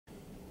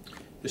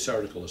This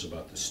article is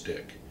about the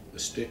STIC. The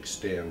STIC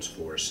stands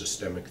for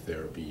Systemic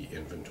Therapy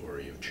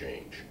Inventory of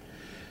Change.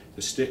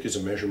 The STIC is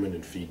a measurement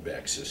and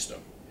feedback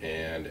system,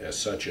 and as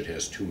such it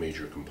has two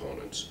major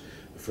components.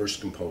 The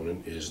first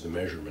component is the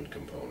measurement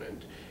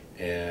component,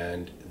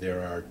 and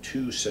there are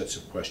two sets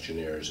of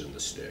questionnaires in the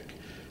STIC.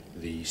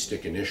 The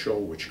STIC initial,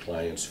 which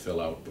clients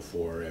fill out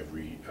before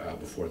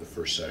the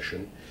first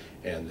session,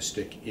 and the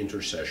STIC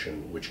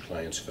intersession, which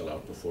clients fill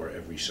out before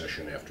every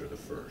session after the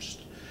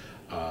first.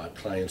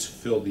 Clients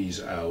fill these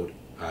out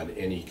on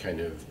any kind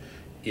of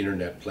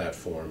internet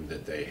platform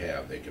that they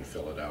have. They can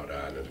fill it out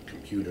on a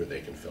computer,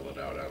 they can fill it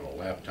out on a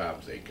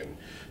laptop, they can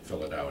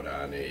fill it out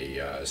on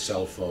a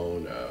cell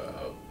phone,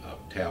 a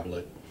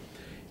tablet,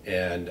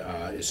 and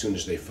as soon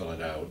as they fill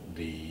it out,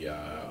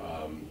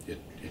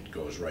 it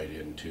goes right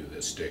into the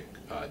STIC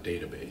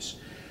database.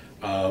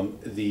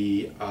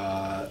 The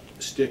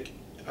STIC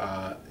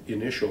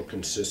initial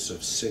consists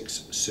of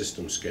 6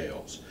 system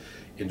scales.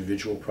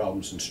 Individual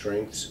problems and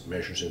strengths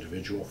measures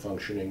individual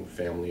functioning.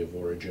 Family of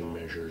origin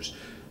measures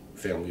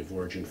family of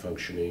origin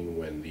functioning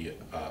when the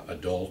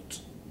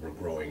adults were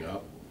growing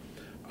up.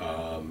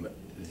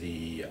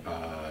 The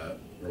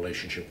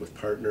relationship with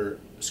partner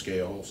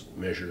scales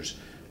measures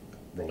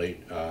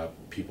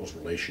people's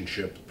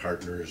relationship,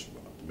 partners,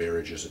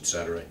 marriages,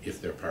 etc.,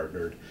 if they're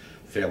partnered.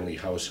 Family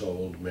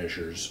household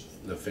measures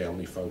the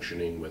family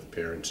functioning with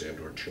parents and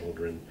or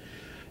children.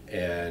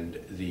 And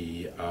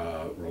the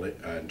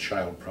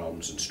child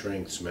problems and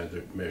strengths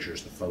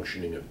measures the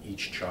functioning of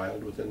each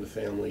child within the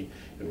family,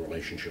 and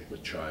relationship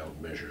with child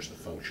measures the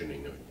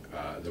functioning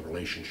of the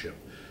relationship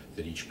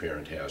that each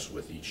parent has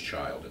with each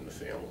child in the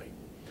family.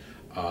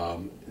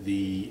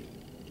 The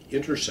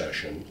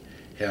intercession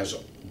has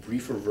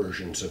briefer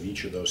versions of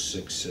each of those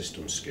 6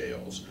 system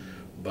scales,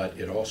 but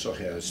it also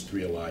has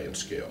 3 alliance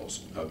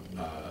scales.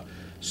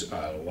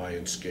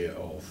 Alliance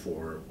scale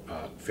for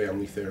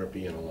family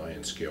therapy, an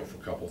alliance scale for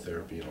couple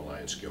therapy, an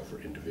alliance scale for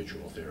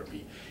individual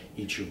therapy,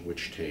 each of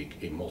which take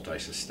a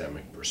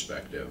multisystemic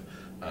perspective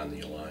on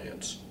the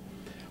alliance.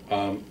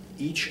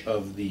 Each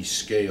of these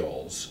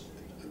scales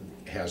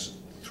has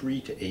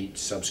 3 to 8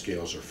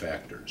 subscales or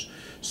factors.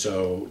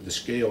 So the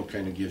scale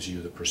kind of gives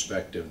you the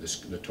perspective,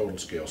 the total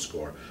scale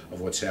score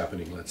of what's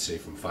happening, let's say,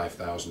 from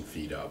 5,000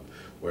 feet up,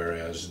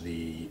 whereas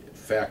the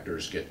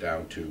factors get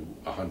down to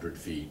 100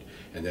 feet,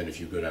 and then if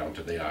you go down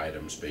to the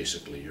items,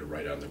 basically you're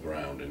right on the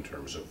ground in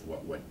terms of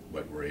what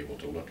we're able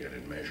to look at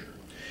and measure.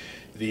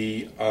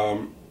 The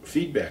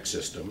feedback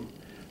system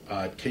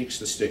takes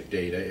the STIC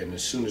data, and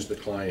as soon as the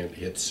client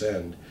hits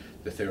send,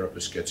 the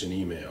therapist gets an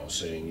email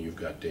saying you've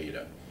got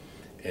data.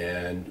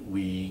 And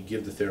we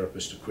give the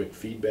therapist a quick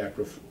feedback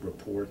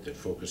report that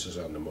focuses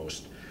on the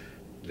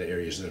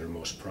areas that are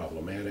most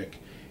problematic,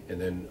 and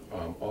then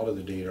all of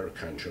the data are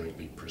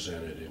conjointly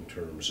presented in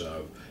terms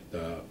of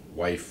the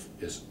wife's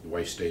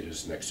data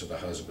is next to the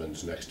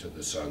husband's, next to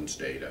the son's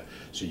data,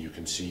 so you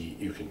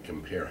can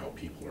compare how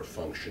people are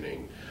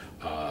functioning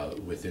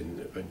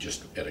within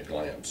just at a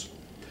glance.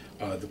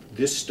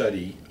 This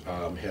study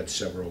had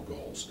several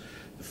goals.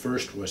 The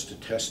first was to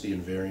test the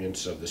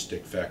invariance of the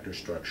STIC factor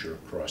structure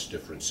across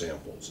different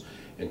samples.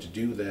 And to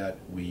do that,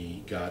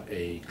 we got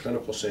a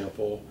clinical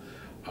sample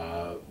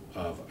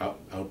of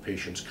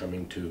outpatients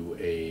coming to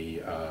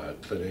a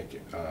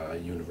clinic,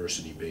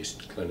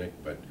 university-based clinic,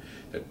 but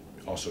that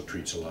also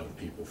treats a lot of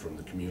people from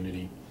the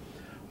community,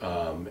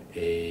 and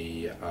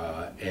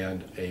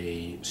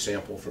a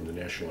sample from the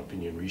National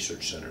Opinion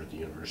Research Center at the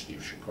University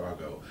of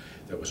Chicago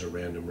that was a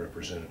random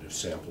representative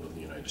sample of the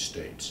United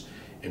States.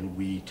 And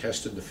we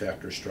tested the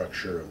factor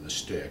structure of the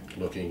STIC,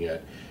 looking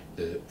at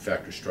the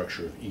factor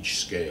structure of each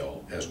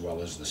scale as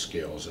well as the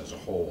scales as a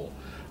whole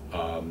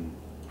on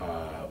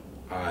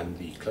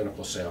the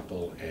clinical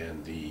sample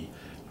and the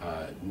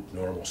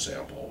normal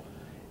sample.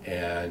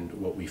 And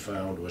what we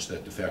found was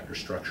that the factor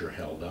structure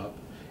held up,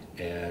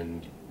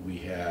 and we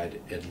had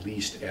at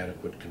least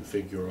adequate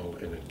configural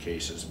and in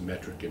cases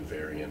metric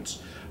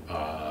invariance,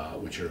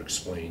 which are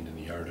explained in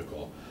the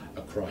article,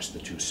 across the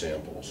 2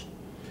 samples.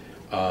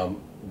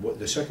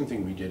 The second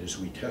thing we did is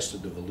we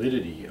tested the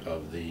validity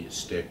of the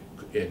STIC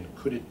and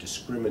could it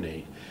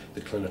discriminate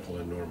the clinical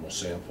and normal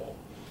sample.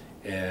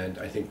 And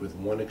I think with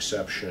one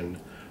exception,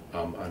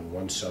 on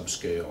one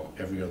subscale,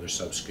 every other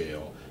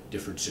subscale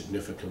differed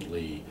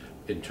significantly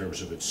in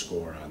terms of its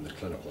score on the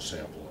clinical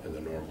sample and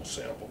the normal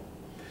sample.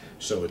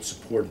 So it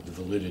supported the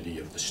validity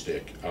of the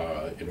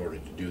STIC in order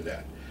to do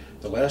that.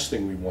 The last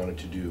thing we wanted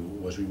to do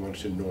was we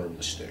wanted to norm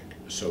the STIC.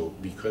 So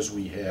because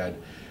we had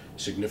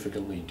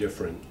significantly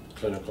different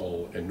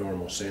clinical and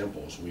normal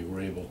samples, we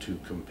were able to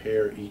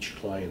compare each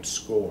client's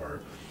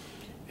score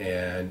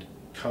and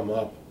come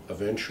up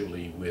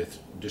eventually with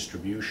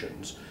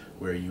distributions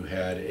where you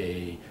had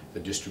the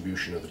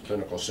distribution of the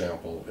clinical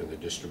sample and the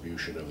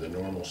distribution of the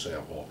normal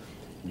sample,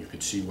 and you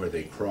could see where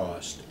they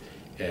crossed,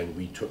 and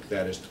we took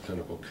that as the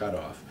clinical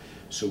cutoff,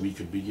 so we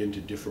could begin to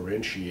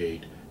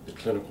differentiate the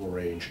clinical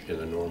range and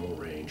the normal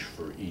range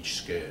for each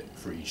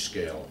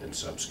scale and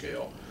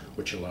subscale,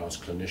 which allows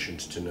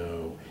clinicians to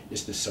know,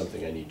 is this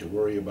something I need to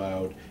worry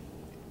about?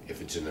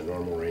 If it's in the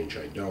normal range,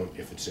 I don't.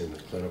 If it's in the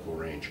clinical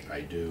range,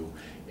 I do.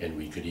 And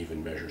we could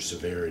even measure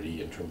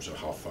severity in terms of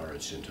how far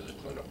it's into the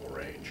clinical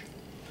range.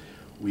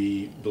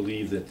 We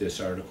believe that this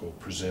article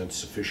presents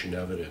sufficient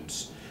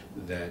evidence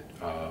that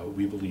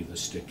we believe the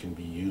STIC can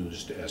be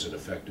used as an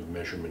effective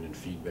measurement and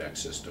feedback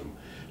system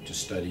to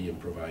study and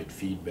provide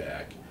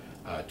feedback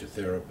to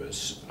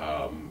therapists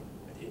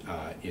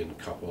in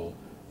couple,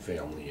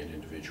 family, and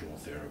individual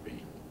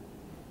therapy.